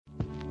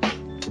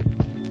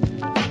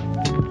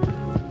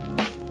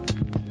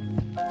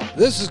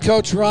This is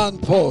Coach Ron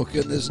Polk,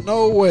 and there's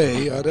no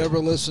way I'd ever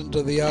listen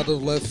to the Out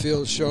of Left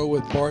Field show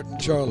with Bart and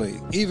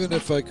Charlie, even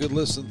if I could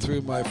listen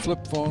through my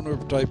flip phone or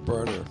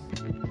typewriter.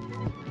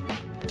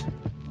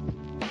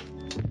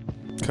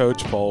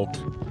 Coach Polk.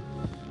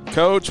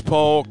 Coach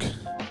Polk.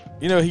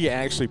 You know, he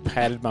actually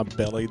patted my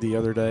belly the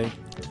other day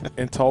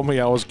and told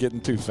me I was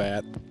getting too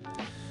fat.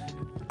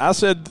 I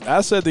said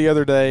the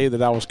other day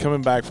that I was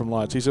coming back from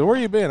lunch. He said, "Where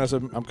you been?" I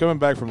said, "I'm coming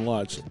back from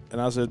lunch."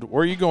 And I said,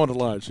 "Where are you going to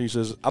lunch?" He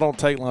says, "I don't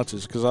take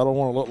lunches because I don't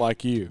want to look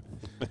like you."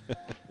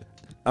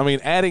 I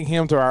mean, adding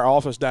him to our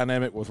office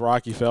dynamic with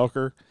Rocky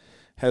Felker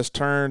has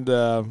turned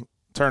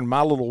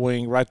my little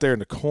wing right there in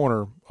the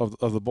corner of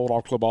the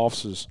Bulldog Club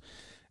offices.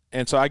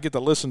 And so I get to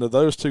listen to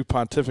those two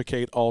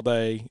pontificate all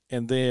day,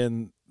 and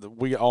then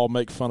we all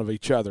make fun of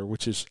each other,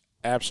 which is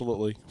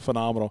absolutely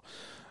phenomenal.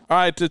 All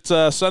right, it's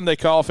Sunday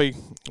Coffee.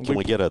 Can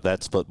we get a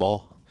 "That's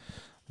Football"?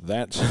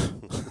 That's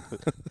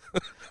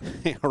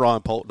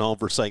Ron Polk known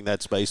for saying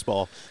 "That's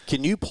baseball."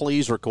 Can you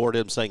please record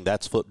him saying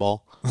 "That's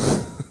football"?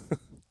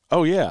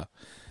 Oh yeah,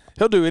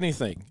 he'll do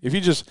anything. If you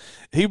just,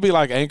 he'd be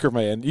like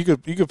Anchorman.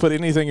 You could put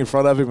anything in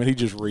front of him and he'd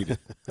just read it.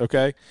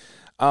 Okay.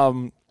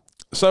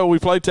 So we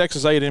played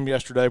Texas A&M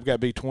yesterday. We got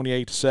beat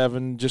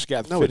 28-7. Just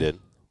got we did.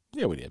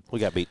 Yeah, we did. We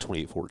got beat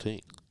 28-14.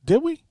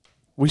 Did we?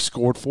 We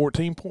scored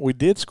 14 points. We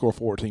did score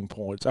 14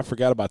 points. I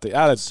forgot about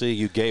that. See,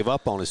 you gave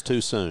up on us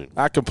too soon.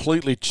 I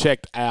completely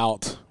checked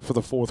out for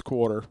the fourth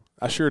quarter.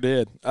 I sure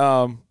did.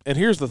 And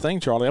here's the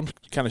thing, Charlie. I'm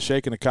kind of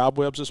shaking the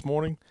cobwebs this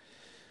morning.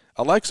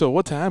 Alexa,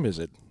 what time is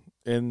it?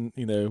 And,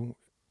 you know,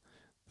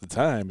 the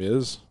time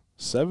is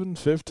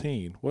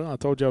 7:15. Well, I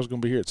told you I was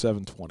going to be here at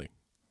 7:20.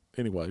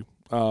 Anyway,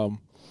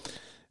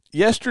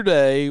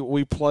 yesterday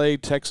we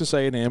played Texas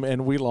A&M,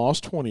 and we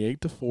lost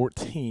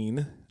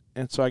 28-14.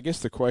 And so I guess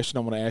the question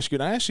I'm going to ask you,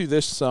 and I asked you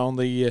this on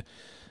the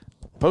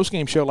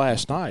postgame show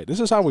last night.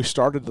 This is how we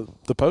started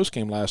the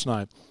postgame last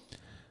night.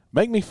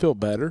 Make me feel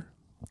better.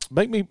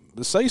 Make me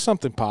say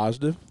something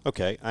positive.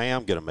 Okay, I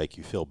am going to make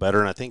you feel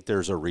better, and I think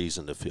there's a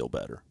reason to feel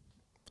better.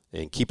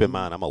 And keep in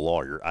mind, I'm a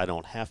lawyer. I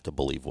don't have to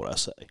believe what I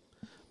say.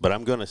 But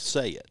I'm going to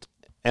say it.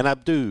 And I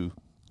do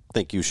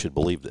think you should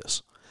believe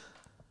this.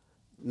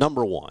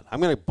 Number one,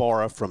 I'm going to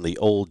borrow from the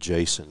old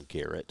Jason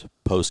Garrett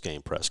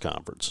post-game press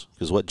conference,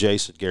 because what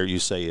Jason Garrett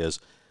used to say is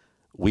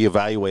we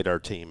evaluate our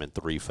team in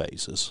three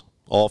phases: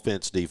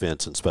 offense,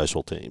 defense, and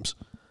special teams.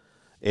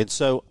 And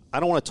so I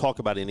don't want to talk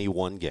about any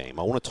one game.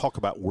 I want to talk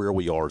about where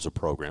we are as a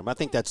program. I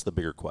think that's the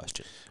bigger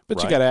question. But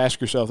right? You got to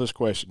ask yourself this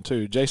question,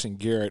 too. Jason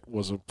Garrett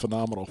was a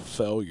phenomenal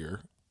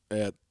failure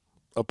at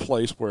a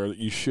place where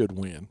you should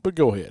win. But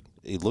go ahead.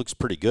 He looks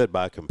pretty good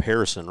by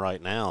comparison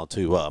right now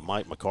to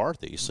Mike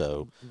McCarthy.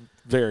 So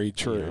very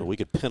true. You know, we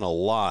could pin a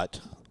lot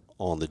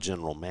on the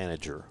general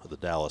manager of the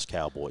Dallas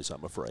Cowboys,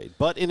 I'm afraid.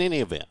 But in any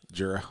event,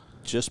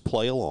 just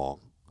play along.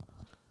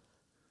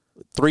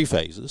 Three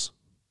phases: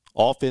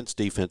 offense,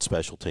 defense,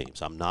 special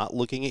teams. I'm not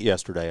looking at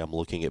yesterday. I'm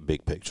looking at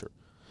big picture.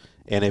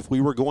 And if we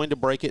were going to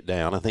break it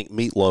down, I think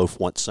Meatloaf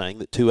once sang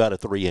that 2 out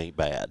of 3 ain't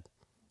bad.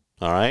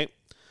 All right?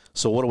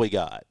 So what do we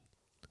got?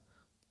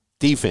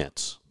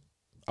 Defense.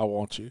 I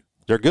want you.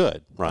 They're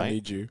good, right? I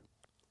need you.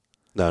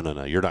 No.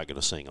 You're not going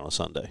to sing on a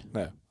Sunday.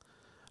 No.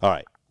 All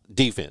right.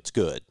 Defense,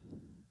 good.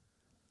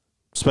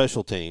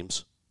 Special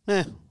teams,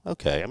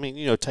 okay. I mean,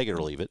 you know, take it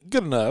or leave it.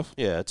 Good enough.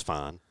 Yeah, it's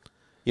fine.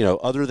 You know,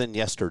 other than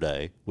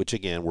yesterday, which,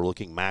 again, we're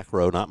looking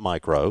macro, not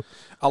micro.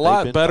 A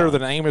lot better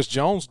than Amos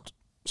Jones'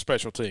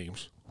 special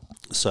teams.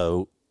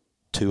 So,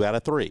 2 out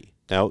of 3.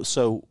 Now,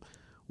 so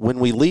when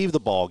we leave the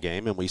ball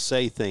game and we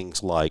say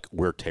things like,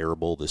 we're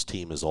terrible, this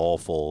team is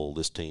awful,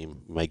 this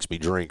team makes me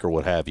drink, or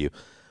what have you,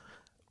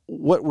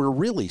 what we're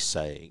really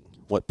saying,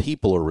 what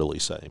people are really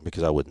saying,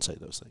 because I wouldn't say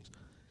those things,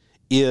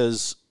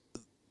 is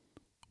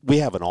we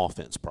have an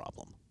offense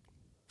problem.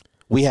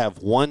 We have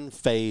one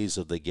phase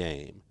of the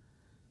game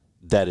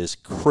that is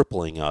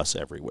crippling us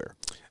everywhere.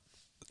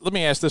 Let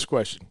me ask this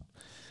question.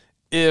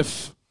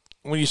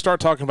 When you start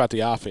talking about the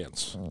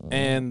offense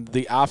and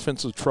the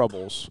offensive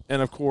troubles,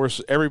 and, of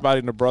course, everybody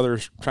and their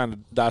brothers trying to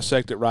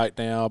dissect it right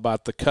now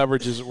about the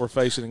coverages that we're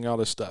facing and all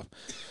this stuff.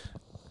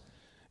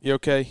 You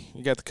okay?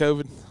 You got the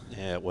COVID?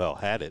 Yeah, well,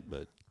 had it,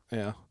 but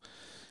yeah,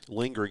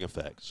 lingering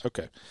effects.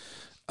 Okay.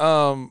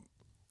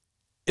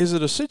 Is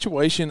it a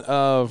situation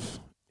of,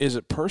 is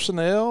it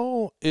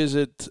personnel? Is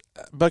it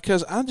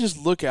because I just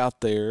look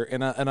out there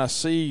and I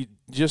see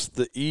just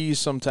the ease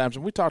sometimes,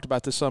 and we talked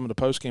about this some in the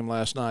postgame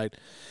last night.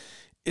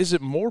 Is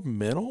it more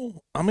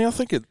mental? I mean, I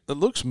think it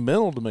looks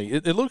mental to me.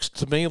 It looks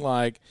to me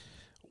like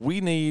we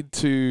need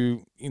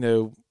to, you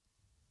know,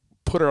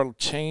 put our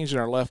change in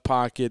our left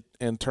pocket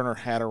and turn our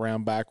hat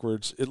around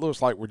backwards. It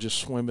looks like we're just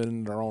swimming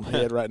in our own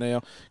head right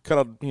now.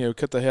 Cut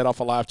the head off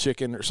a live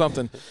chicken or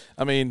something.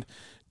 I mean,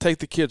 take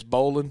the kids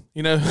bowling.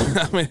 You know,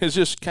 I mean, it's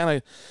just kind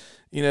of,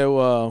 you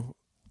know,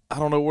 I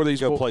don't know where these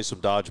go play some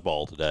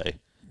dodgeball today.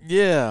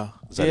 Yeah,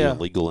 is that even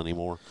legal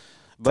anymore?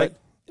 But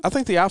I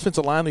think the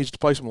offensive line needs to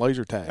play some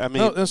laser tag. I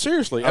mean, no,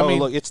 seriously.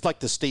 Look, it's like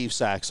the Steve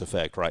Sachs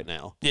effect right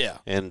now. Yeah.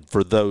 And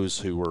for those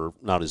who are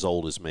not as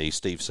old as me,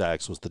 Steve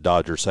Sachs was the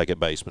Dodgers second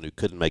baseman who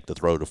couldn't make the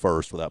throw to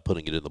first without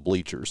putting it in the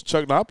bleachers.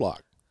 Chuck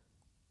Knobloch.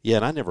 Yeah,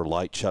 and I never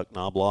liked Chuck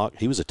Knobloch.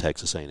 He was a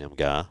Texas A&M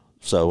guy,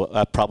 so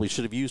I probably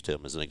should have used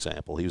him as an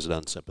example. He was an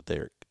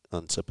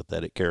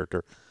unsympathetic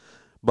character.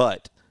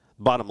 But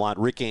bottom line,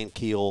 Rick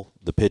Ankiel,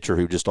 the pitcher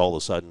who just all of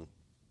a sudden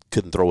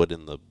couldn't throw it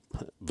in the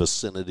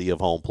vicinity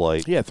of home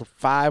plate. Yeah,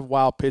 5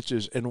 wild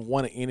pitches in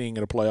 1 inning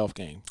in a playoff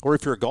game. Or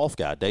if you're a golf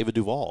guy, David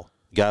Duval,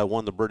 guy who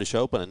won the British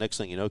Open, and next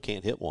thing you know,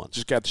 can't hit one.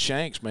 Just got the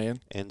shanks, man.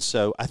 And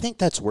so I think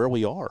that's where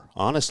we are,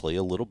 honestly,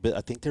 a little bit.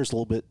 I think there's a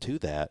little bit to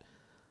that.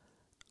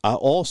 I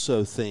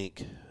also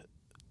think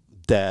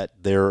that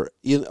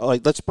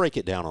let's break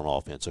it down on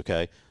offense,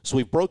 okay? So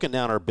we've broken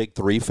down our big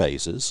 3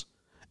 phases,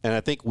 and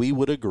I think we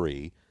would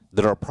agree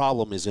that our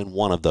problem is in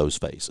one of those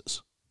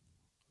phases.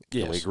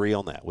 Yes. Can we agree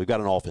on that? We've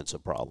got an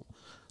offensive problem.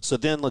 So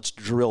then let's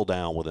drill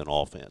down within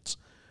offense.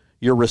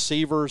 Your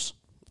receivers,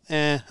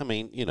 take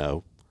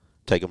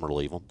them or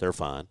leave them. They're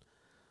fine.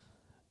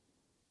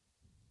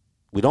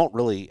 We don't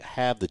really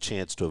have the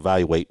chance to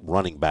evaluate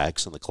running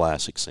backs in the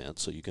classic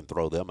sense, so you can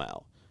throw them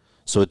out.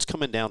 So it's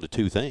coming down to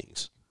 2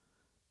 things.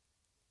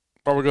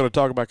 Are we going to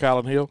talk about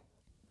Kylan Hill?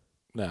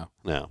 No.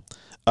 No.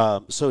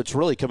 So it's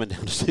really coming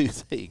down to 2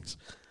 things.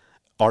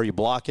 Are you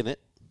blocking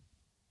it,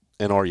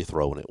 and are you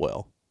throwing it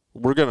well?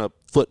 We're going to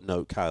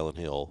footnote Kylan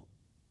Hill,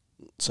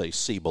 say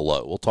C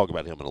below. We'll talk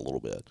about him in a little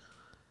bit.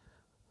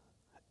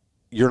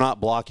 You're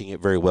not blocking it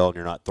very well, and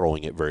you're not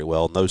throwing it very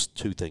well, and those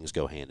 2 things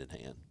go hand in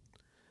hand.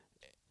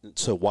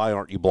 So why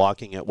aren't you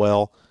blocking it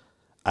well?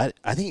 I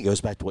think it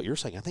goes back to what you're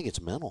saying. I think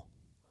it's mental.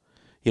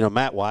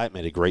 Matt Wyatt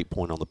made a great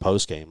point on the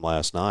postgame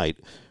last night.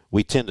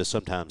 We tend to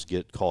sometimes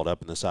get caught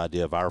up in this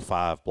idea of our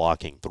 5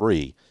 blocking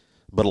 3,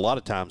 but a lot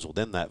of times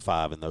within that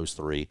 5 and those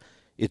 3,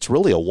 it's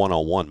really a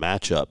one-on-one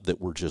matchup that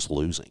we're just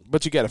losing.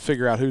 But you got to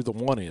figure out who the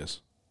one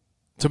is.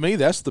 To me,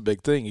 that's the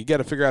big thing. You got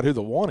to figure out who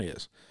the one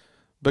is,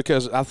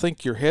 because I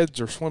think your heads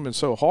are swimming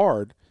so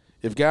hard.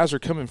 If guys are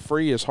coming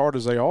free as hard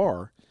as they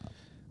are,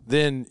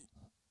 then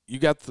you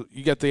got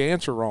the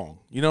answer wrong.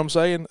 You know what I'm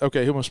saying?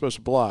 Okay, who am I supposed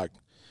to block?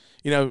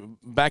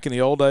 Back in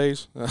the old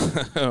days, when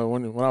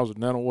I was a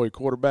Nanawa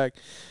quarterback,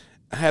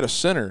 I had a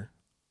center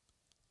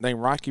named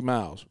Rocky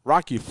Miles.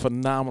 Rocky,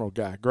 phenomenal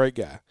guy, great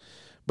guy.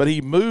 But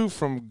he moved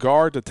from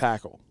guard to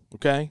tackle,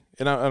 okay?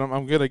 And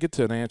I'm going to get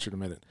to an answer in a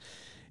minute.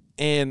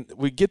 And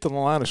we get to the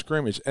line of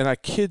scrimmage, and I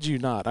kid you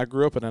not, I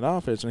grew up in that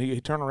offense, and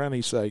he'd turn around and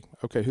he'd say,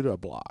 okay, who do I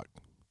block?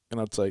 And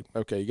I'd say,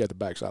 okay, you got the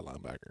backside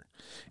linebacker.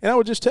 And I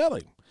would just tell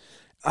him.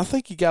 I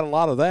think you got a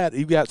lot of that.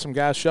 You've got some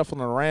guys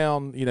shuffling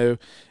around,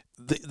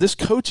 This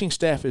coaching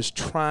staff is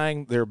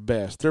trying their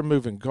best. They're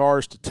moving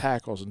guards to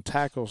tackles and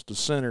tackles to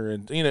center,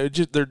 and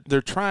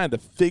they're trying to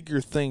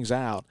figure things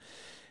out.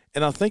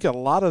 And I think a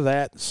lot of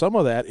that, some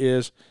of that,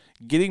 is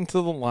getting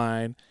to the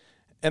line.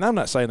 And I'm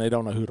not saying they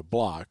don't know who to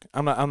block.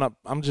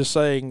 I'm just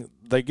saying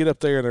they get up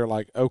there and they're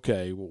like,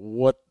 okay,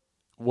 what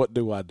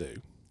do I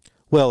do?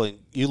 Well, and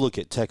you look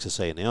at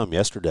Texas A&M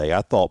yesterday.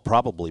 I thought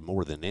probably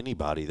more than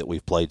anybody that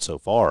we've played so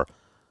far,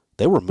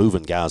 they were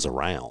moving guys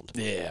around.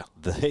 Yeah,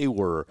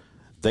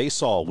 They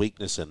saw a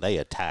weakness and they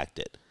attacked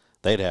it.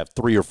 They'd have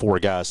 3 or 4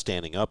 guys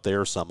standing up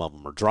there. Some of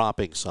them are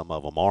dropping. Some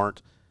of them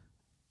aren't.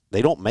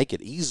 They don't make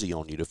it easy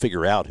on you to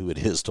figure out who it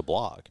is to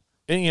block.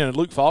 And,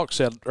 Luke Falk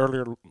said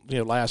earlier,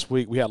 last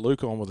week, we had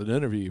Luke on with an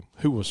interview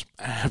who was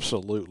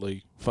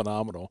absolutely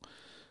phenomenal.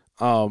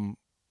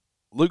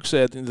 Luke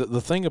said the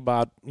thing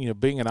about,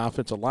 being an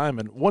offensive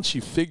lineman, once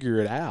you figure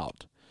it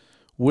out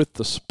with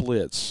the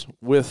splits,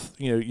 with,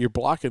 you're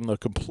blocking a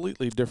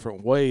completely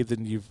different way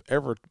than you've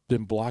ever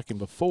been blocking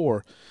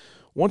before.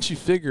 Once you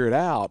figure it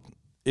out,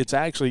 it's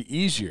actually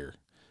easier,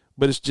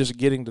 but it's just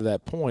getting to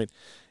that point.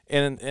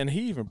 And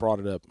he even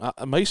brought it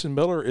up. Mason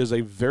Miller is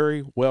a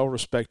very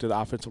well-respected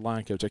offensive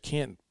line coach. I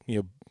can't,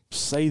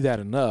 say that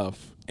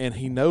enough, and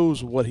he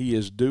knows what he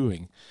is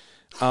doing.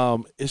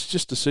 It's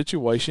just a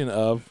situation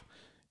of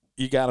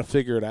you got to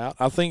figure it out.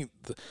 I think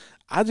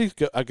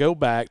I go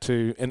back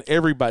to, and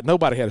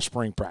nobody had a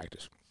spring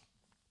practice.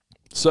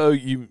 So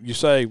you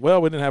say,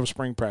 well, we didn't have a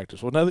spring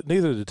practice. Well,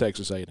 neither did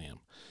Texas A&M.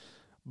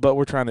 But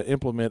we're trying to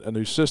implement a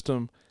new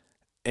system.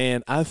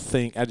 And I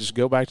just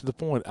go back to the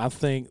point, I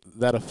think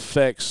that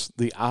affects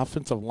the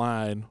offensive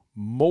line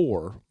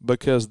more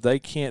because they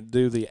can't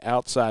do the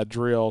outside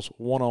drills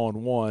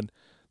one-on-one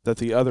that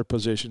the other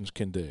positions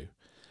can do.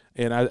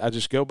 And I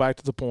just go back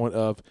to the point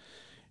of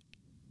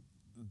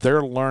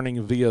they're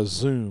learning via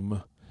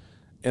Zoom,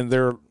 and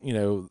they're,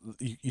 you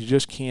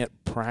just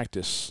can't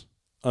practice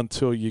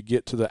until you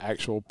get to the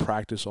actual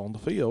practice on the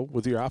field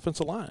with your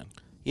offensive line.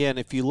 Yeah, and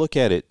if you look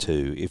at it,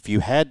 too, if you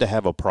had to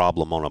have a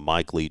problem on a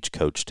Mike Leach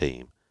coach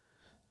team,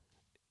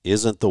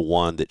 isn't the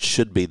one that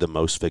should be the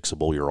most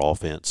fixable your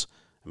offense?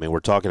 I mean, we're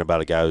talking about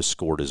a guy who's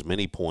scored as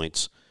many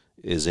points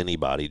as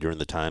anybody during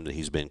the time that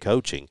he's been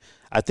coaching.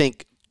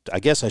 I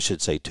guess I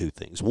should say 2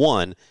 things.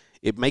 One,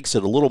 it makes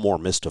it a little more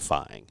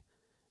mystifying.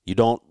 You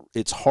don't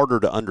it's harder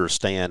to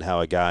understand how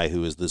a guy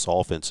who is this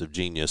offensive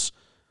genius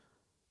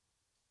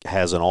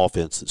has an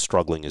offense that's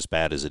struggling as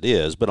bad as it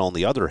is. But on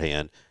the other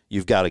hand,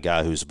 you've got a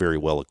guy who's very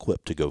well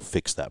equipped to go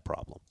fix that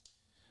problem.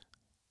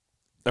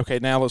 Okay,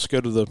 now let's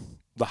go to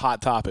the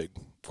hot topic,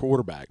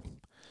 quarterback.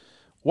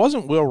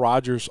 Wasn't Will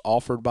Rogers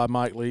offered by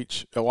Mike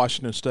Leach at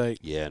Washington State?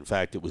 Yeah, in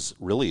fact, it was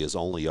really his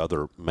only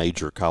other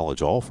major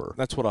college offer.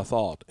 That's what I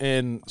thought.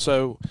 And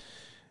so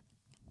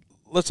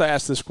let's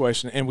ask this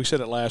question, and we said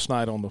it last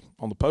night on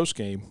the post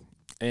game.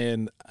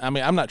 And I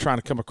mean, I'm not trying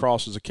to come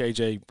across as a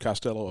KJ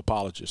Costello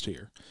apologist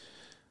here,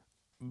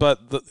 but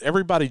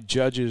everybody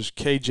judges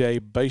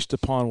KJ based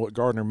upon what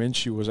Gardner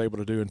Minshew was able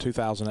to do in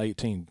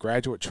 2018.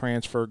 Graduate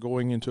transfer,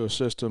 going into a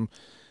system,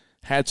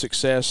 had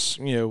success,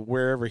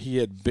 wherever he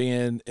had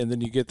been, and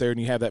then you get there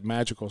and you have that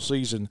magical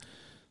season.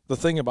 The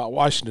thing about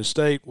Washington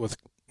State with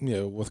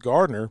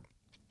Gardner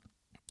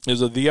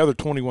is that the other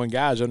 21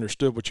 guys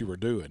understood what you were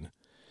doing.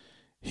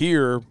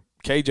 Here,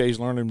 KJ's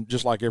learning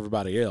just like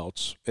everybody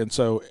else, and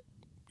so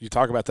you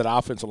talk about that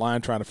offensive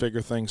line trying to figure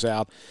things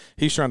out.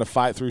 He's trying to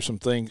fight through some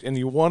things, and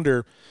you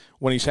wonder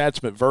when he's had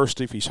some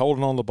adversity if he's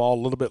holding on the ball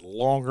a little bit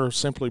longer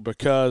simply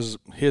because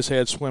his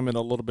head's swimming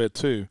a little bit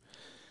too.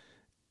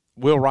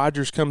 Will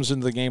Rogers comes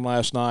into the game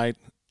last night,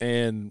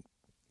 and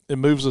it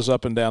moves us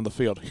up and down the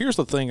field. Here's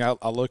the thing I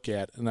look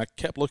at, and I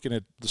kept looking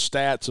at the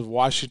stats of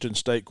Washington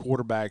State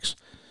quarterbacks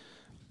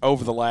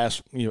over the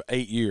last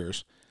 8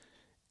 years.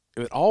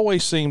 It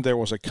always seemed there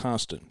was a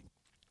constant,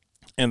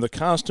 and the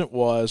constant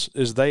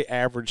is they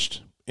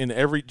averaged in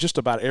just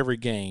about every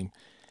game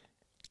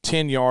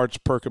 10 yards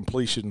per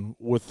completion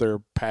with their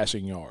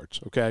passing yards.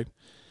 Okay,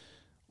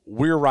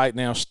 we're right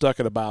now stuck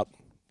at about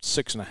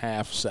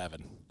 6.5,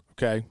 7.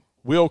 Okay.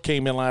 Will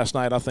came in last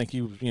night. I think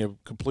he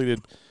completed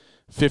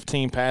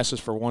 15 passes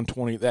for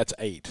 120. That's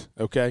 8,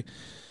 okay?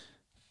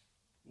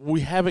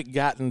 We haven't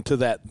gotten to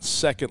that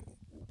second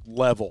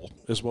level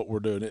is what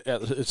we're doing.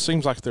 It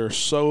seems like there are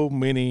so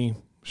many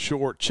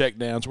short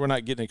checkdowns. We're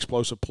not getting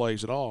explosive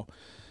plays at all.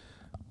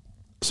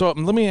 So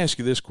let me ask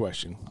you this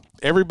question.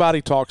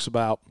 Everybody talks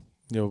about,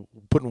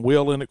 putting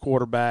Will in at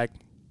quarterback,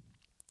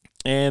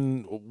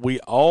 and we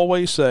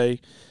always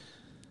say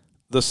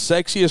the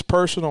sexiest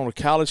person on a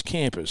college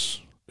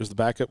campus is the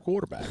backup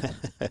quarterback.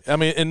 I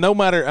mean, and no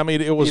matter,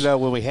 it was.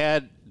 When we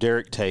had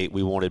Derek Tate,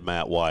 we wanted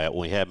Matt Wyatt.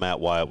 When we had Matt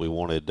Wyatt, we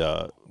wanted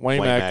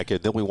Wayne Mack.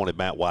 Then we wanted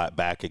Matt Wyatt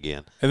back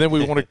again. And then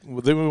we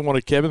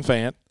wanted Kevin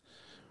Fant.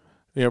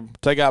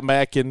 Take out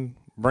Mack and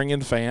bring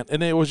in Fant,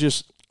 and it was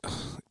just,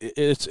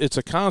 it's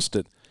a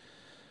constant.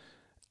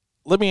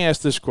 Let me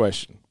ask this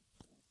question,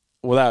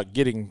 without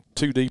getting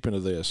too deep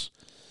into this: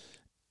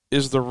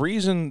 is the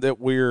reason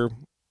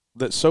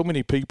that so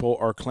many people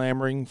are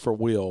clamoring for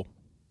Will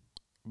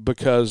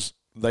because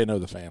they know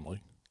the family.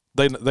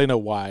 They know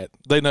Wyatt.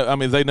 They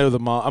know the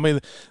mom.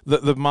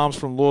 The mom's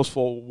from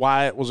Louisville.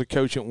 Wyatt was a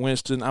coach at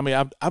Winston.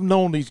 I've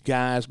known these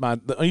guys.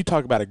 You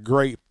talk about a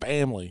great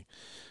family.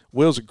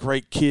 Will's a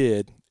great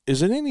kid.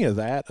 Is it any of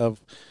that?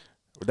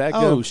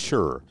 Oh,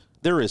 sure.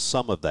 There is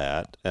some of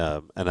that,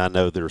 and I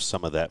know there's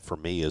some of that for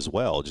me as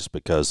well, just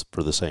because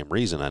for the same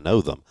reason I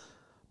know them.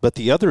 But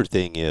the other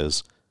thing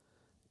is,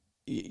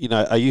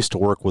 I used to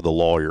work with a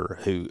lawyer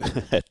who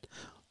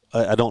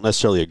I don't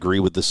necessarily agree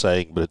with the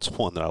saying, but it's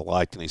one that I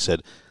liked. And he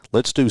said,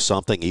 let's do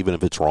something even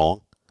if it's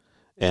wrong.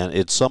 And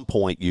at some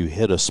point you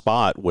hit a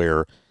spot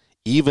where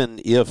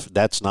even if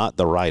that's not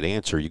the right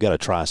answer, you got to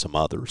try some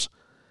others.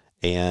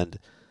 And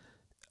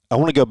I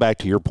want to go back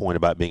to your point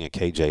about being a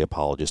KJ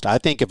apologist. I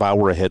think if I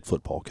were a head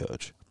football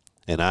coach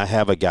and I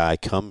have a guy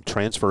come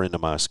transfer into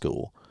my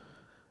school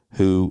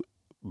who,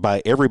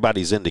 by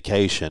everybody's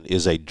indication,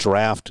 is a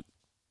draftable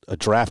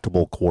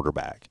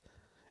quarterback,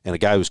 and a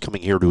guy who's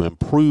coming here to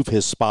improve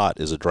his spot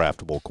as a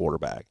draftable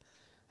quarterback,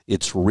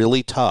 it's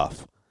really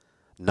tough,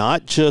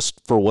 not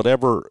just for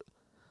whatever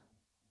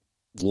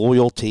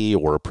loyalty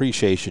or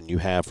appreciation you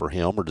have for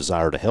him or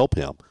desire to help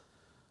him,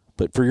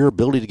 but for your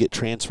ability to get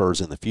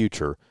transfers in the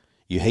future.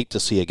 You hate to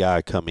see a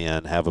guy come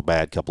in, have a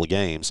bad couple of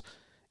games,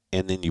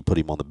 and then you put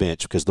him on the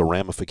bench because the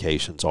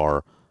ramifications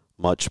are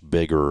much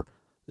bigger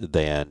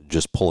than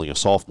just pulling a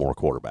sophomore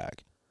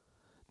quarterback.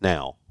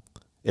 Now,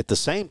 at the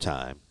same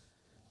time,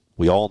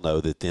 we all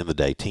know that at the end of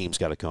the day, team's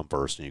got to come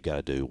first, and you've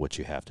got to do what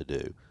you have to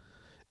do.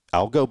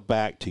 I'll go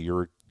back to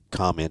your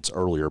comments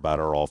earlier about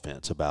our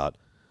offense, about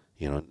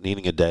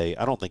needing a day.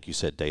 I don't think you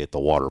said day at the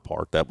water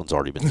park. That one's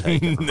already been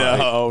taken.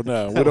 No,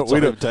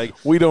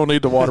 we don't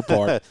need the water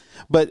park.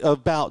 But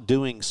about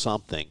doing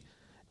something,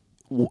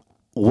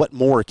 what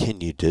more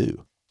can you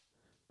do?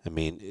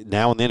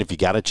 Now and then, if you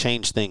got to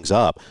change things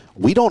up,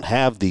 we don't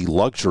have the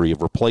luxury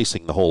of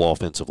replacing the whole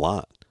offensive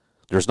line.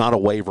 There's not a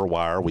waiver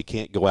wire. We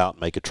can't go out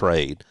and make a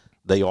trade.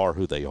 They are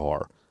who they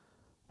are.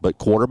 But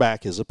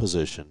quarterback is a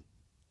position,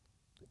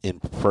 in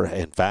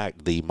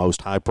fact, the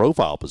most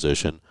high-profile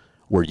position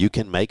where you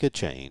can make a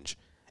change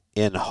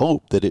and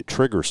hope that it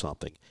triggers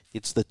something.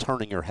 It's the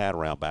turning your hat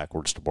around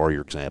backwards, to borrow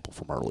your example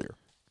from earlier.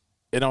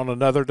 And on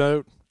another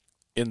note,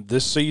 in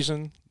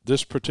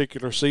this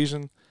particular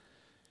season,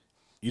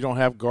 you don't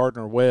have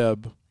Gardner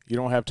Webb. You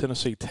don't have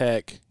Tennessee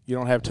Tech. You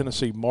don't have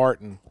Tennessee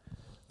Martin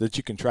that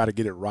you can try to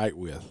get it right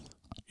with.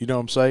 You know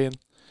what I'm saying?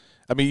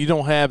 I mean, you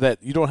don't have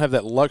that. You don't have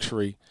that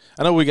luxury.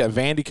 I know we got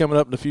Vandy coming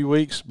up in a few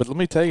weeks, but let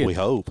me tell you, We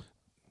hope.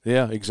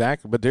 yeah,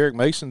 exactly. But Derek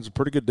Mason's a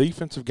pretty good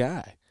defensive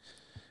guy,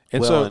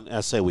 and And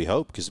I say we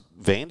hope because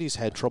Vandy's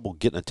had trouble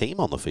getting a team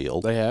on the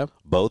field. they have.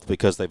 Both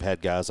because they've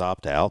had guys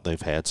opt out,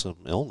 they've had some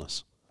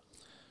illness.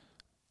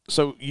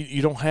 So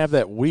you don't have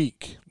that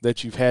week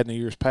that you've had in the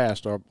years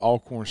past, or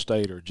Alcorn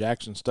State or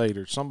Jackson State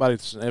or somebody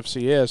that's an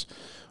FCS,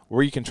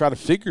 where you can try to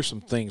figure some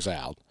things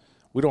out.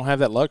 We don't have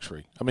that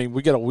luxury. I mean,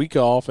 we get a week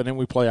off, and then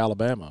we play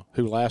Alabama,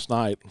 who last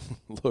night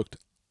looked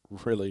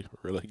really,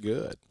 really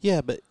good. Yeah,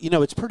 but,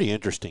 it's pretty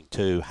interesting,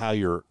 too, how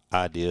your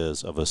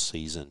ideas of a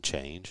season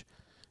change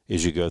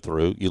as you go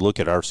through. You look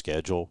at our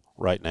schedule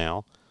right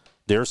now.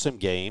 There are some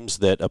games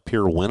that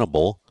appear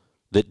winnable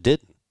that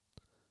didn't.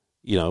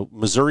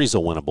 Missouri's a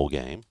winnable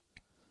game.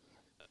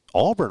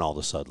 Auburn all of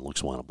a sudden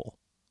looks winnable.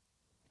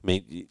 I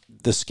mean,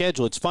 the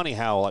schedule, it's funny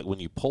how, like, when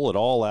you pull it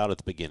all out at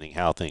the beginning,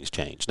 how things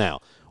change.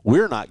 Now,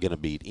 we're not going to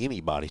beat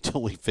anybody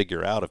till we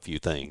figure out a few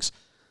things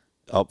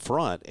up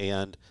front,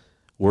 and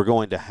we're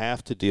going to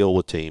have to deal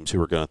with teams who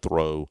are going to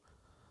throw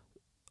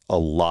a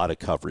lot of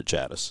coverage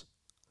at us.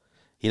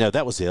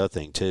 That was the other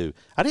thing, too.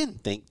 I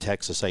didn't think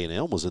Texas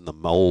A&M was in the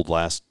mold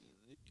last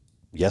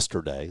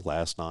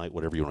night,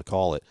 whatever you want to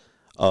call it,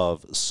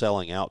 of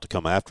selling out to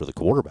come after the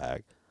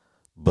quarterback.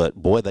 But,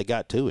 boy, they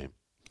got to him.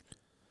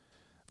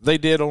 They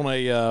did on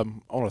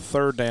a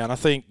third down. I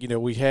think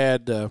we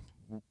had to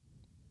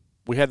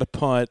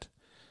punt,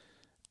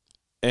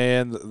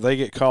 and they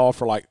get called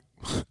for like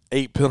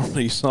 8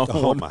 penalties on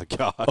Oh, my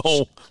gosh.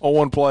 on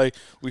one play.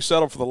 We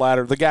settled for the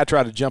latter. The guy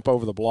tried to jump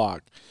over the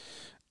block,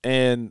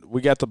 and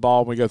we got the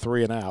ball and we go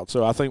 3 and out.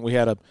 So I think we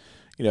had a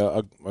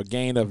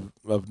gain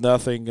of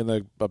nothing and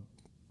a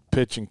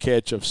pitch and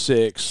catch of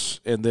 6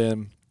 and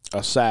then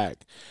a sack.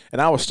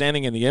 And I was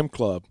standing in the M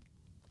Club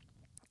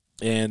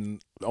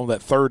and on that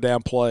third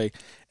down play,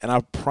 and I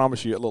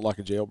promise you it looked like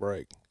a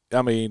jailbreak.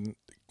 I mean,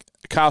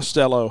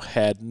 Costello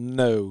had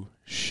no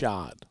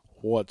shot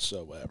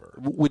whatsoever.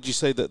 Would you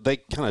say that they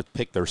kind of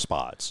picked their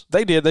spots?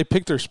 They did. They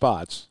picked their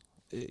spots.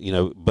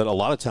 But a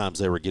lot of times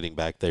they were getting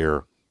back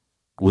there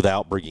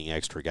without bringing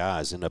extra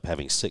guys, ended up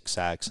having 6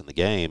 sacks in the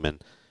game.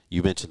 And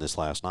you mentioned this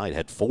last night,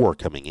 had 4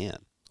 coming in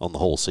on the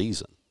whole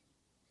season.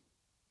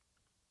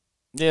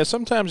 Yeah,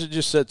 sometimes it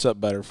just sets up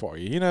better for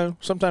you.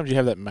 Sometimes you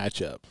have that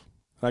matchup.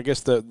 I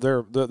guess they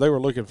were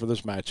looking for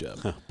this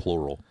matchup.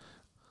 Plural.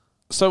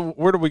 So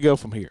where do we go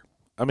from here?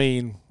 I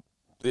mean,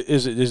 it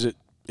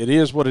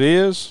is what it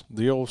is.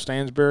 The old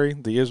Stansbury,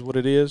 the is what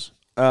it is.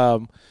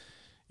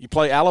 You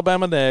play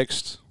Alabama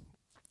next.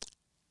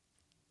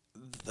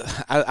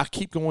 I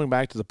keep going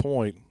back to the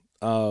point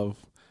of,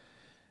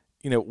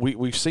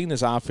 we've seen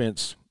this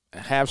offense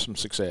have some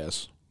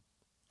success.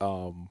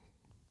 All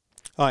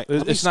right,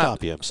 let me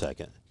stop you a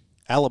second.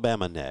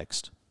 Alabama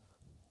next.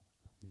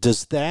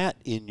 Does that,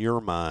 in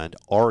your mind,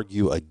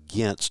 argue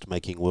against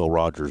making Will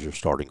Rogers your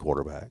starting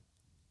quarterback?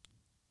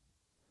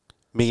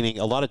 Meaning,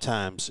 a lot of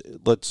times,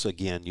 let's,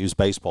 again, use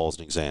baseball as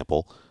an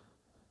example.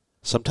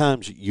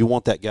 Sometimes you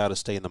want that guy to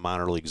stay in the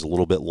minor leagues a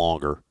little bit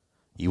longer.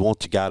 You want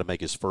the guy to make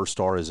his first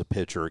start as a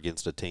pitcher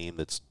against a team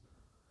that's,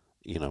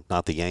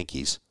 not the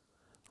Yankees,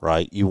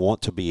 right? You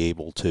want to be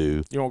able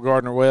to You want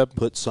Gardner Webb?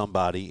 put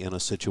somebody in a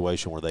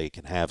situation where they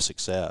can have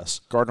success.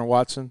 Gardner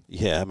Watson?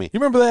 Yeah, I mean, You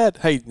remember that?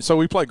 Hey, so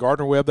we played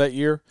Gardner Webb that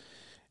year.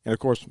 And, of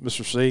course,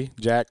 Mr. C,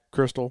 Jack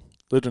Crystal,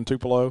 lived in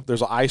Tupelo.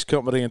 There's an ice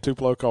company in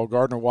Tupelo called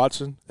Gardner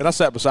Watson. And I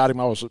sat beside him.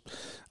 I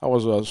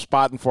was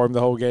spotting for him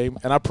the whole game.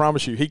 And I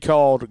promise you, he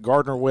called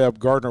Gardner Webb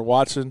Gardner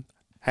Watson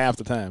half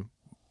the time.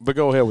 But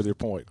go ahead with your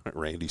point.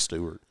 Randy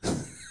Stewart.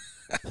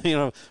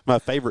 My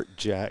favorite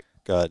Jack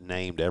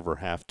name to ever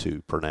have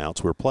to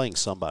pronounce. We were playing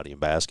somebody in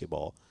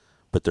basketball,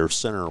 but their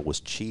center was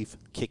Chief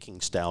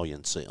Kicking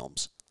Stallion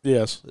Sims.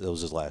 Yes. That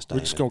was his last name.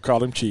 We're just going to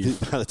call him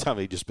Chief. By the time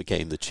he just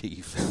became the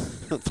chief,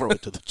 throw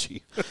it to the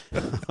chief.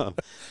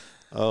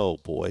 Oh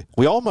boy,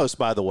 we almost,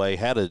 by the way,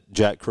 had a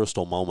Jack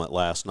Crystal moment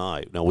last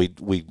night. Now we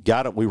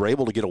got it. We were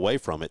able to get away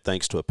from it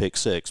thanks to a pick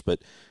six,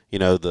 but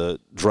the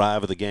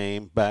drive of the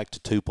game back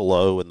to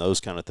Tupelo and those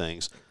kind of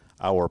things.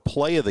 Our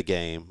play of the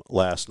game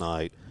last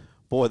night.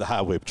 Boy, the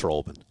highway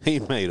patrolman. He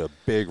made a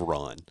big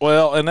run.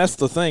 Well, and that's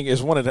the thing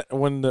is when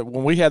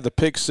we had the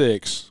pick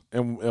six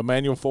and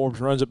Emmanuel Forbes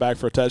runs it back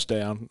for a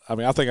touchdown. I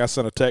mean, I think I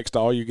sent a text to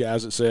all you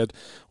guys that said,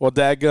 "Well,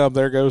 dadgum,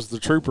 there goes the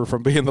trooper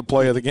from being the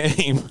play of the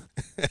game."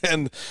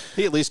 And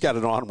he at least got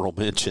an honorable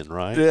mention,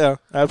 right? Yeah,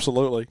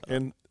 absolutely.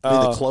 And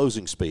the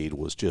closing speed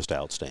was just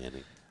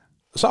outstanding.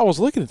 So I was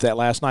looking at that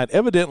last night.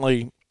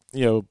 Evidently,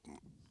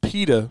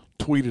 PETA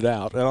tweeted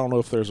out. I don't know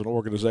if there's an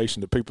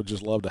organization that people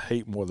just love to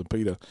hate more than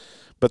PETA,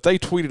 but they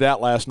tweeted out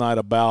last night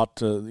about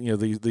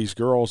these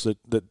girls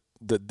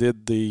that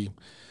did the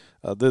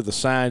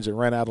signs and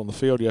ran out on the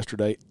field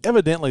yesterday.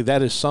 Evidently,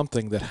 that is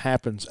something that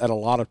happens at a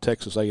lot of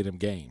Texas A&M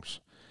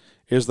games.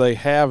 Is they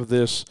have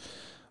this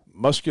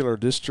muscular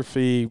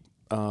dystrophy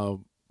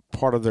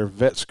part of their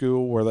vet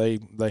school where they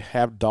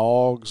have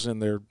dogs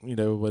and they're,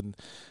 when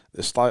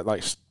it's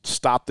like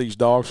stop these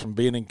dogs from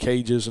being in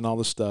cages and all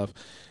this stuff.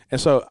 And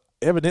so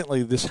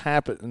evidently this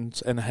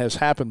happens and has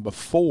happened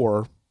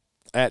before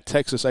at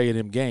Texas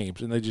A&M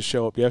games, and they just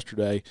show up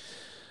yesterday.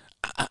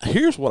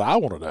 Here's what I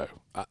want to know.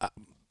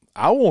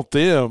 I want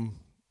them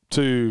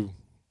to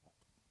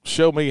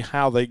show me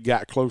how they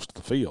got close to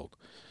the field.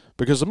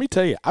 Because let me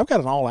tell you, I've got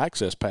an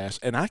all-access pass,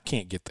 and I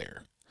can't get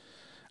there.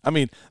 I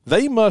mean,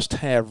 they must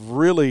have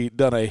really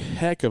done a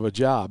heck of a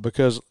job,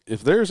 because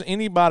if there's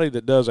anybody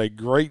that does a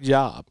great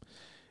job,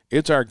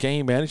 it's our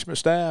game management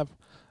staff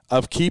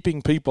of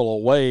keeping people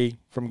away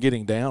from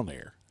getting down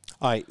there.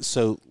 All right,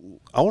 so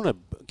I want to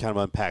kind of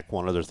unpack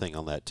one other thing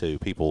on that too.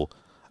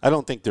 I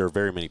don't think there are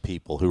very many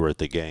people who were at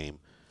the game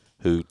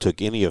who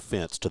took any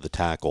offense to the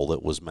tackle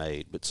that was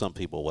made, but some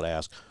people would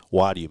ask,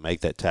 why do you make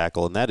that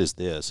tackle? And that is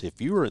this: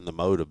 if you are in the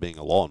mode of being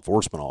a law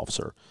enforcement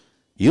officer,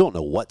 you don't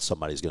know what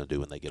somebody's going to do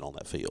when they get on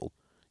that field.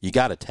 You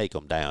got to take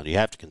them down. You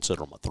have to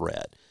consider them a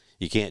threat.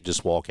 You can't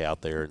just walk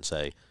out there and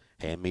say,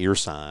 hand me your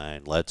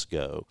sign, let's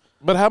go.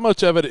 But how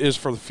much of it is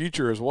for the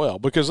future as well?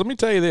 Because let me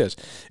tell you this.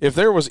 If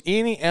there was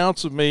any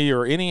ounce of me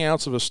or any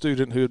ounce of a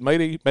student who had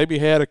maybe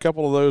had a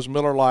couple of those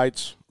Miller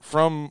Lights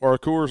or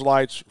Coors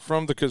Lights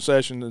from the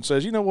concession and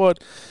says, you know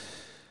what,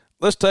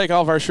 let's take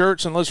off our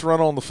shirts and let's run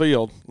on the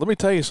field. Let me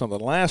tell you something.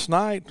 Last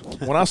night,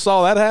 when I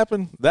saw that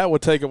happen, that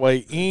would take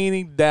away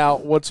any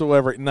doubt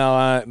whatsoever. No.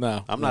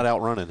 I'm not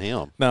outrunning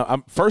him.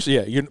 No, first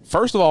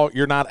of all,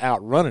 you're not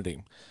outrunning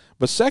him.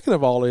 But second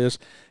of all is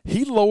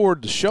he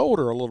lowered the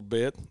shoulder a little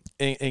bit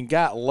and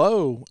got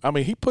low. I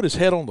mean, he put his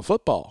head on the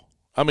football.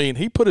 And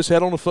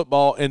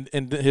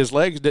his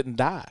legs didn't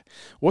die.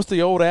 What's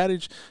the old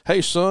adage?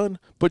 Hey, son,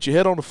 put your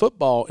head on the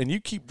football and you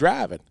keep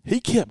driving. He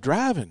kept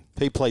driving.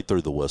 He played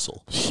through the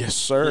whistle. Yes,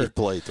 sir. He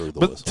played through the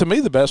whistle. But to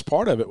me, the best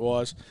part of it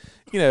was,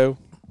 the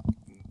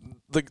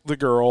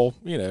girl,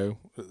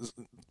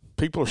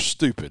 people are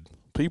stupid.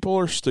 People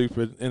are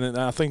stupid. And then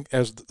I think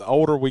as the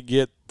older we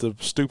get, the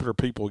stupider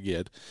people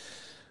get.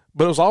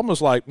 But it was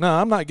almost like, no,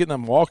 I'm not getting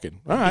them walking.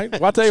 All right,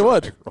 well, I'll tell you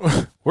what,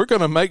 we're going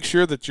to make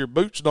sure that your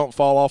boots don't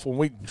fall off when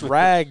we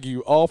drag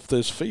you off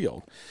this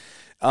field.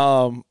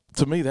 To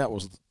me, that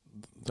was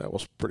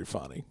pretty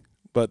funny.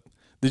 But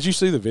did you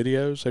see the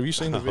videos? Have you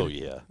seen the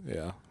videos? Oh,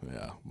 yeah.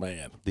 Yeah,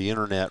 man. The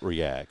internet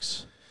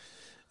reacts.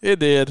 It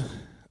did.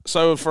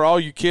 So for all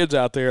you kids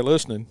out there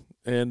listening,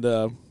 and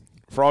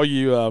for all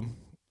you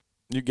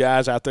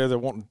guys out there that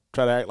want to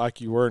try to act like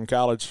you were in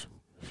college,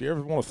 if you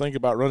ever want to think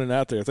about running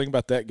out there, think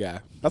about that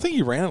guy. I think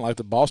he ran like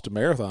the Boston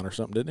Marathon or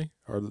something, didn't he?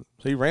 Or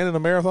he ran in a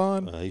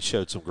marathon? He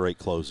showed some great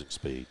closing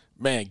speed.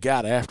 Man,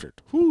 got after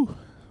it. Whew.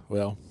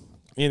 Well,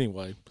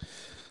 anyway,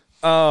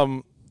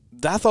 I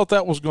thought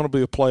that was going to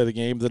be a play of the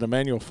game that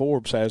Emmanuel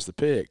Forbes has the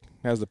pick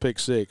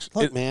six.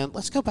 Look, man,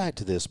 let's go back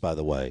to this, by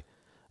the way.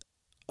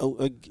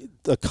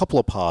 A couple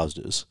of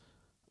positives,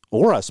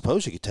 or I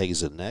suppose you could take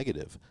as a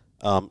negative.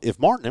 If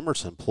Martin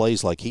Emerson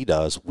plays like he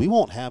does, we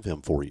won't have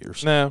him 4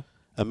 years. No.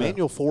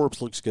 Emmanuel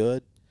Forbes looks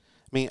good.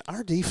 I mean,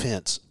 our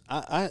defense,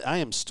 I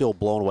am still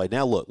blown away.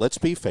 Now, look, let's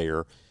be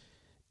fair.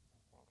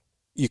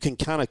 You can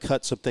kind of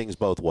cut some things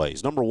both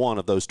ways. Number one,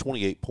 of those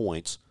 28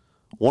 points,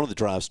 one of the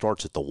drives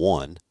starts at the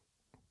 1.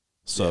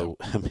 So,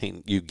 yeah. I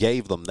mean, you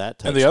gave them that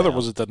touchdown. And the other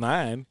was at the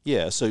 9.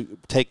 Yeah, so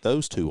take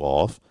those two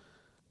off.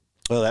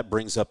 Well, that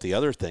brings up the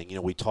other thing.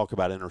 We talk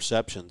about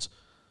interceptions.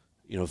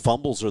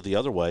 Fumbles are the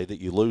other way that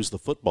you lose the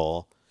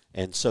football.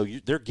 And so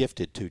they're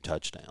gifted 2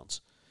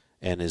 touchdowns.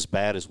 And as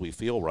bad as we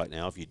feel right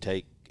now, if you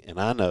take, and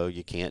I know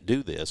you can't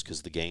do this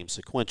because the game's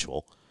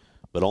sequential,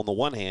 but on the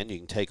one hand, you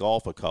can take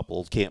off a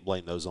couple. Can't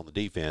blame those on the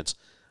defense.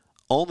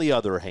 On the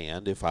other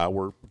hand, if I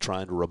were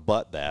trying to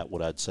rebut that,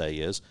 what I'd say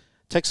is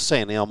Texas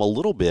A&M a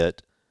little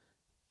bit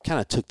kind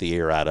of took the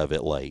air out of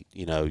it late.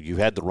 You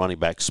had the running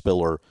back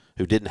Spiller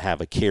who didn't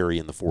have a carry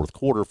in the fourth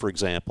quarter, for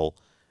example.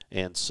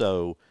 And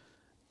so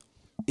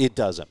it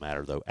doesn't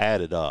matter, though.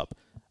 Add it up.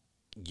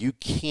 You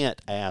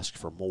can't ask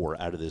for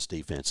more out of this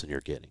defense than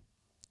you're getting.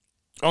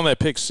 On that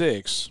pick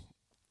six,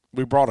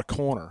 we brought a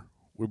corner.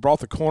 We brought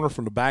the corner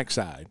from the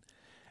backside.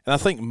 And I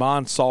think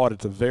Mon saw it at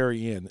the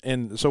very end.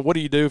 And so what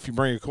do you do if you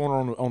bring a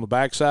corner on the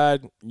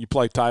backside? You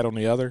play tight on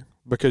the other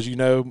because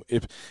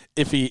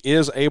if he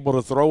is able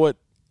to throw it,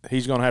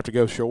 he's going to have to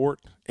go short.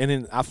 And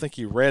then I think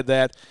he read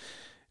that.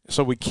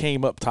 So we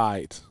came up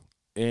tight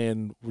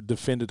and we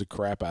defended the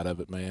crap out of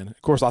it, man.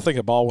 Of course, I think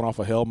a ball went off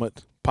a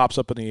helmet, pops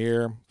up in the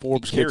air.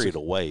 Forbes carried it a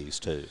ways,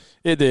 too.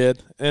 It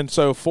did. And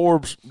so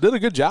Forbes did a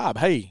good job.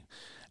 Hey,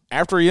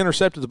 after he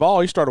intercepted the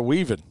ball, he started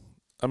weaving.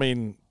 I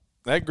mean,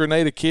 that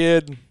Grenada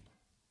kid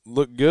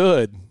looked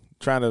good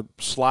trying to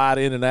slide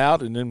in and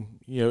out and then,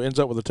 ends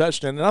up with a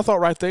touchdown. And I thought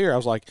right there, I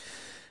was like,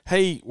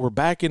 hey, we're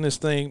back in this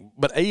thing.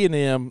 But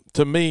A&M,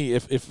 to me,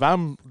 if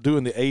I'm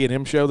doing the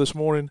A&M show this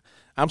morning,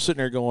 I'm sitting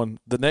there going,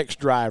 the next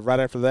drive right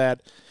after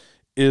that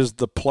is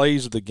the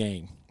plays of the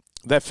game.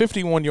 That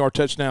 51-yard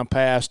touchdown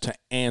pass to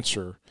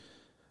answer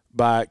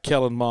by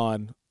Kellen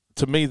Mond,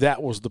 to me,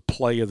 that was the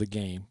play of the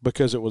game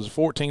because it was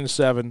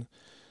 14-7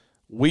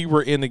 we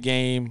were in the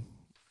game,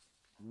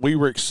 we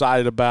were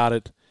excited about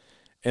it,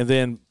 and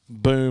then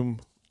boom,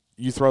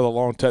 you throw the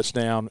long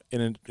touchdown,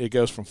 and it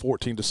goes from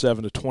 14-7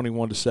 to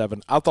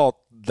 21-7. I thought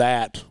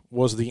that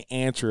was the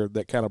answer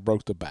that kind of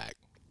broke the back.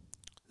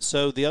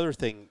 So the other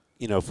thing,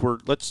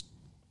 let's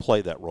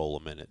play that role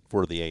a minute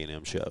for the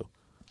A&M show.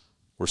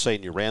 We're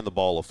saying you ran the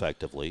ball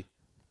effectively.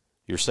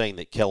 You're saying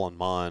that Kellen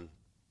Mond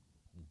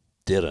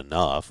did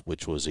enough,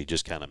 which was he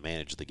just kind of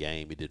managed the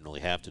game. He didn't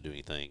really have to do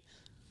anything.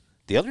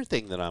 The other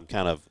thing that I'm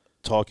kind of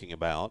talking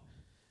about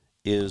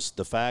is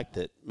the fact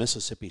that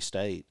Mississippi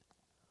State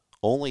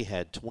only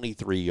had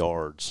 23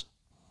 yards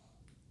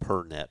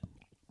per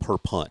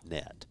punt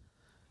net.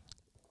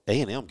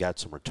 A&M got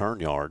some return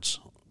yards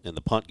in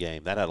the punt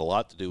game. That had a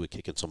lot to do with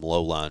kicking some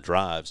low-line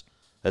drives.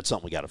 That's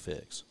something we got to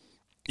fix.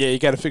 Yeah, you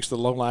got to fix the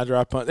low-line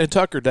drive punt. And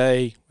Tucker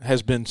Day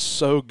has been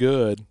so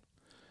good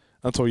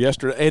until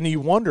yesterday. And you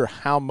wonder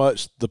how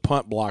much the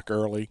punt block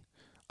early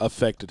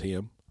affected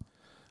him.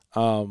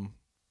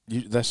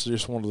 That's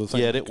just one of the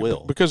things. Yeah, it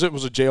will. Because it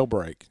was a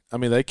jailbreak. I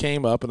mean, they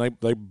came up and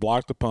they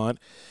blocked the punt.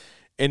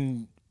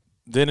 And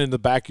then in the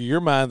back of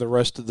your mind the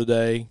rest of the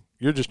day,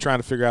 you're just trying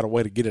to figure out a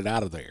way to get it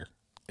out of there.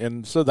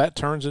 And so that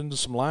turns into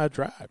some live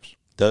drives.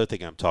 The other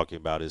thing I'm talking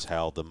about is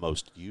how the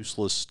most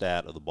useless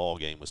stat of the ball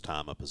game was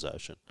time of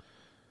possession.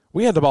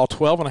 We had the ball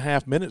 12 and a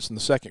half minutes in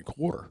the second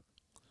quarter.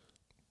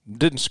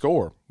 Didn't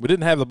score. We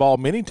didn't have the ball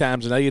many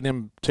times in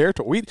A&M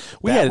territory.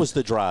 That was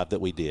the drive that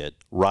we did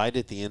right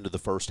at the end of the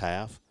first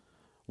half.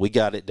 We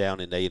got it down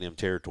in A&M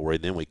territory,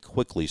 and then we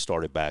quickly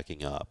started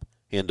backing up.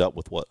 End up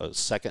with, a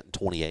second and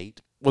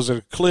 28? Was it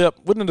a clip?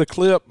 Wasn't it a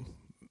clip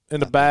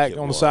in the back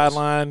on the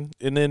sideline,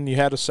 and then you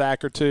had a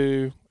sack or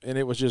two, and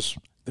it was just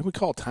 – did we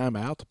call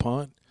timeout to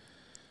punt?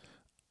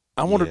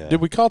 I wonder, did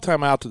we call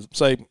timeout to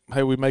say,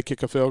 hey, we may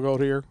kick a field goal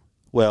here?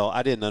 Well,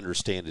 I didn't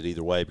understand it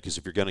either way because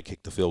if you're going to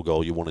kick the field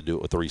goal, you want to do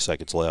it with 3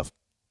 seconds left,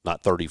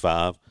 not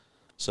 35.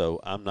 So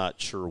I'm not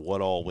sure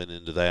what all went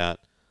into that.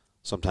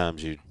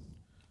 Sometimes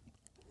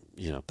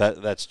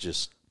that's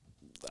just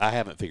 – I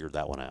haven't figured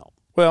that one out.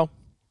 Well,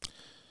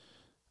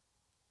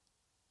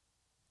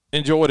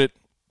 enjoyed it,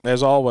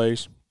 as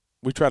always.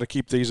 We try to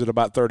keep these at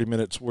about 30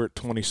 minutes. We're at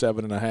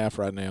 27 and a half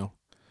right now.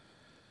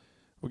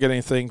 We got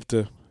anything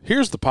to –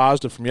 here's the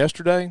positive from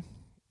yesterday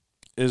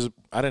is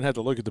I didn't have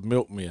to look at the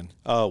milkmen.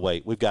 Oh,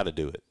 wait, we've got to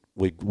do it.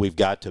 We've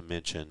got to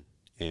mention,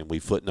 and we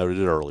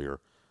footnoted it earlier,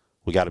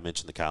 we got to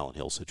mention the Kylan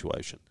Hill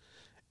situation.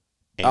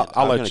 And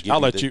I'll let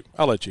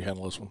you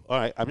handle this one. All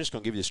right, I'm just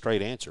going to give you a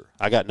straight answer.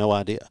 I got no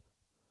idea.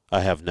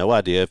 I have no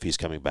idea if he's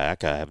coming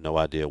back. I have no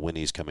idea when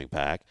he's coming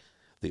back.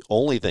 The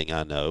only thing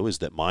I know is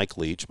that Mike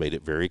Leach made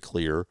it very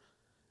clear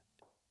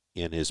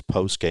in his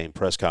post-game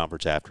press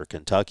conference after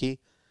Kentucky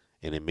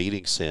and in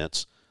meetings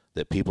since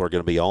that people are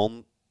going to be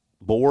on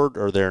board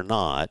or they're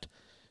not.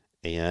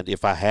 And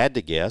if I had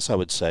to guess, I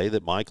would say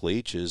that Mike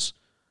Leach is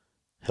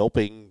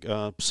helping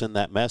send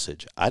that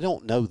message. I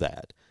don't know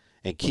that.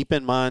 And keep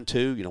in mind,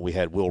 too, we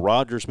had Will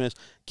Rogers miss.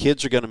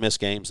 Kids are going to miss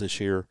games this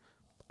year.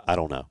 I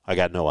don't know. I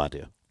got no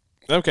idea.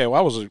 Okay,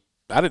 well,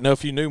 I didn't know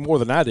if you knew more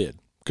than I did,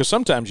 because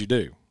sometimes you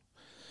do.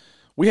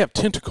 We have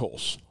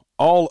tentacles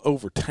all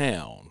over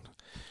town.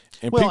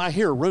 And I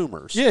hear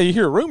rumors. Yeah, you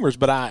hear rumors,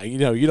 but you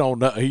don't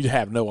know. You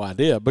have no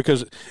idea,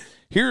 because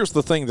here's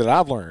the thing that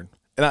I've learned,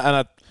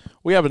 and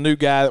we have a new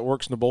guy that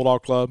works in the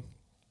Bulldog Club,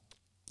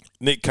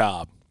 Nick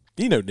Cobb.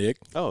 You know Nick.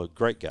 Oh,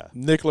 great guy.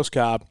 Nicholas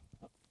Cobb,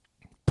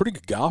 pretty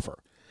good golfer.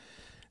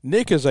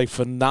 Nick is a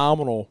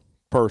phenomenal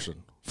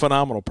person.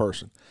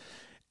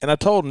 And I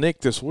told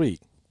Nick this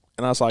week,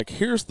 and I was like,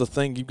 here's the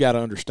thing you've got to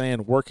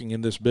understand working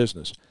in this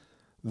business.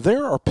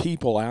 There are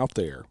people out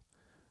there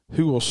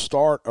who will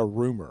start a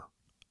rumor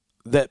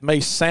that may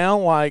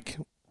sound like,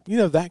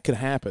 that could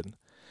happen.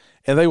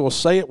 And they will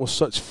say it with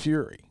such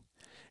fury.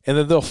 And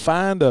then they'll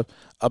find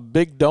a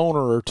big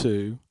donor or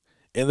two,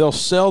 and they'll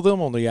sell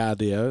them on the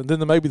idea. And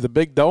then maybe the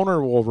big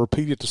donor will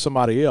repeat it to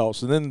somebody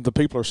else. And then the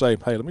people are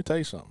saying, hey, let me tell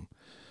you something.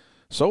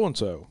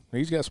 So-and-so,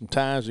 he's got some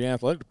ties in the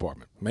athletic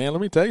department. Man,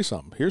 let me tell you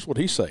something. Here's what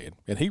he's saying,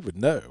 and he would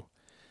know.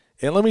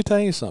 And let me tell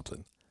you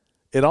something.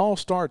 It all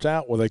starts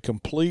out with a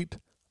complete,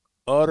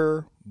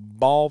 utter,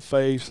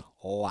 bald-faced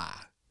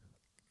lie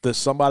that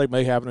somebody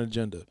may have an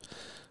agenda.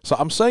 So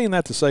I'm saying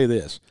that to say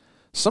this.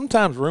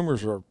 Sometimes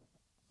rumors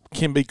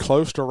can be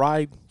close to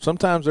right.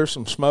 Sometimes there's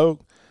some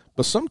smoke,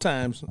 but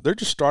sometimes they're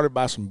just started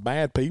by some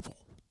bad people.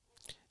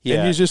 Yeah.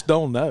 And you just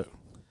don't know.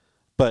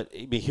 But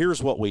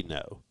here's what we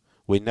know.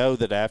 We know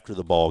that after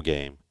the ball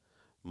game,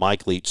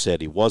 Mike Leach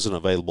said he wasn't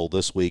available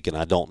this week, and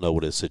I don't know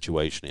what his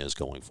situation is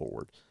going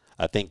forward.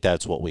 I think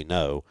that's what we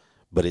know.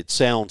 But it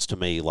sounds to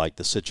me like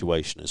the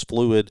situation is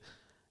fluid,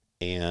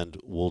 and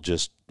we'll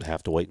just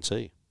have to wait and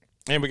see.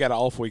 And we got an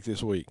off week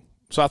this week.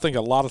 So I think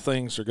a lot of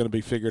things are going to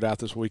be figured out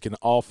this week in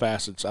all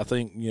facets. I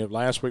think,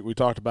 last week we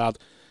talked about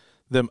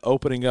them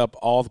opening up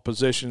all the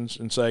positions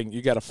and saying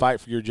you got to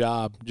fight for your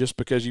job. Just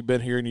because you've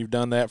been here and you've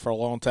done that for a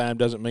long time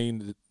doesn't mean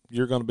that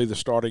you're going to be the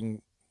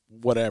starting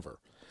whatever.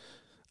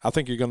 I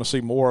think you're going to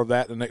see more of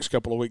that in the next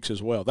couple of weeks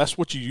as well. That's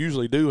what you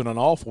usually do in an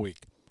off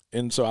week.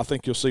 And so I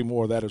think you'll see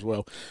more of that as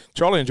well.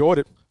 Charlie enjoyed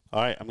it.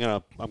 All right, I'm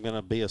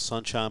gonna be a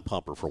sunshine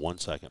pumper for 1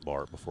 second,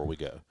 Bart, before we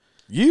go.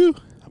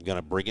 I'm going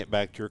to bring it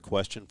back to your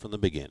question from the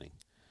beginning.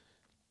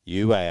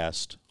 You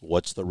asked,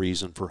 what's the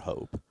reason for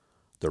hope?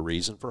 The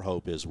reason for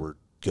hope is we're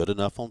good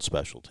enough on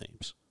special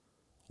teams.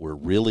 We're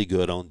really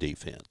good on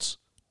defense.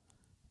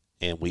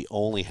 And we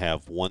only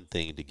have one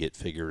thing to get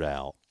figured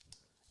out,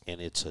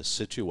 and it's a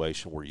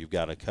situation where you've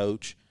got a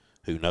coach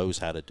who knows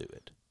how to do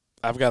it.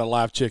 I've got a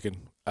live chicken.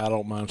 I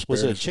don't mind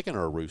spares. Was it a chicken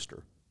or a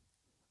rooster?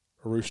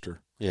 A rooster.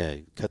 Yeah,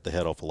 cut the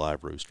head off a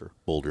live rooster.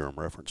 Bull Durham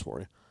reference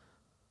for you.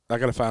 I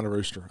got to find a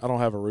rooster. I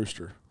don't have a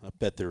rooster. I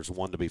bet there's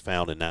one to be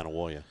found in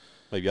Nanawoya.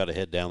 Maybe you ought to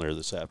head down there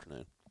this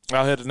afternoon.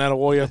 I'll head to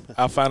Nanawoya.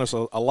 I'll find us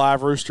a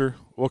live rooster.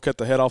 We'll cut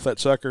the head off that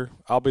sucker.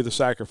 I'll be the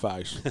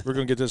sacrifice. We're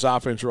going to get this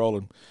offense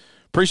rolling.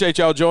 Appreciate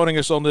y'all joining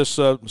us on this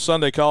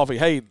Sunday Coffee.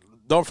 Hey,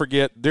 don't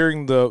forget,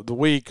 during the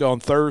week on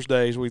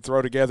Thursdays, we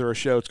throw together a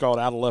show. It's called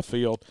Out of Left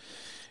Field.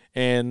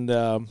 And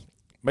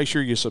make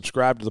sure you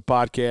subscribe to the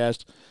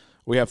podcast.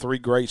 We have 3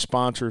 great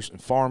sponsors: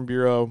 Farm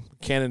Bureau,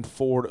 Cannon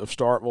Ford of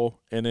Starkville,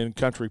 and then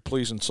Country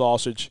Pleasing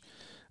Sausage.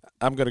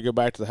 I'm going to go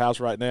back to the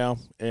house right now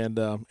and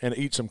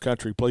eat some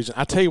Country Pleasing.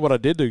 I tell you what I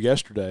did do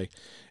yesterday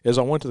is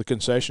I went to the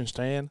concession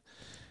stand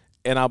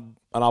and I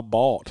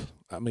bought,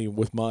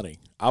 with money,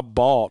 I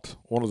bought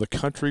one of the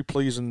Country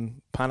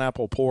Pleasing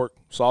pineapple pork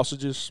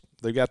sausages.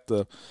 They got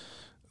the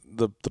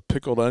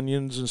pickled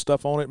onions and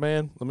stuff on it,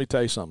 man. Let me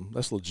tell you something.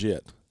 That's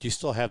legit. Do you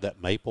still have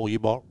that maple you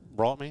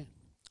brought me?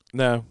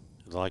 No.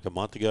 Like a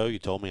month ago, you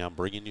told me I'm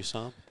bringing you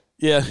some?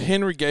 Yeah,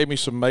 Henry gave me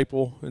some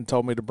maple and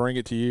told me to bring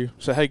it to you.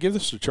 So, hey, give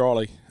this to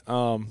Charlie.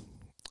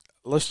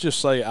 Let's just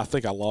say I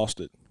think I lost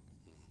it.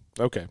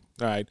 Okay.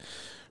 All right.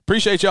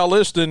 Appreciate y'all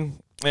listening,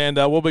 and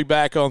we'll be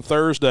back on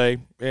Thursday.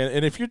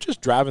 And if you're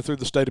just driving through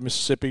the state of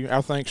Mississippi,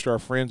 our thanks to our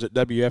friends at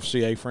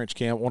WFCA French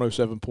Camp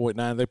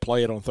 107.9. They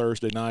play it on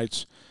Thursday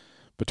nights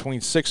between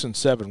 6 and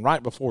 7,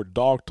 right before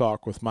Dog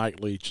Talk with Mike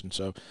Leach. And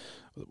so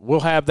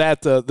we'll have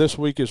that this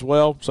week as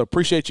well. So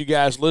appreciate you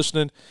guys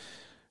listening.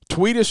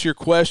 Tweet us your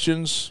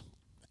questions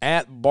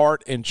at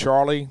Bart and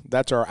Charlie.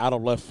 That's our Out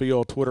of Left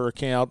Field Twitter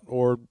account,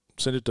 or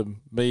send it to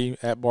me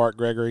at Bart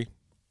Gregory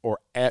or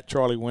at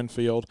Charlie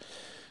Winfield.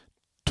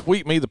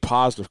 Tweet me the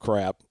positive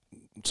crap.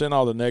 Send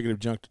all the negative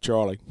junk to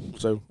Charlie.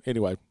 So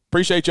anyway,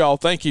 appreciate y'all.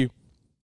 Thank you.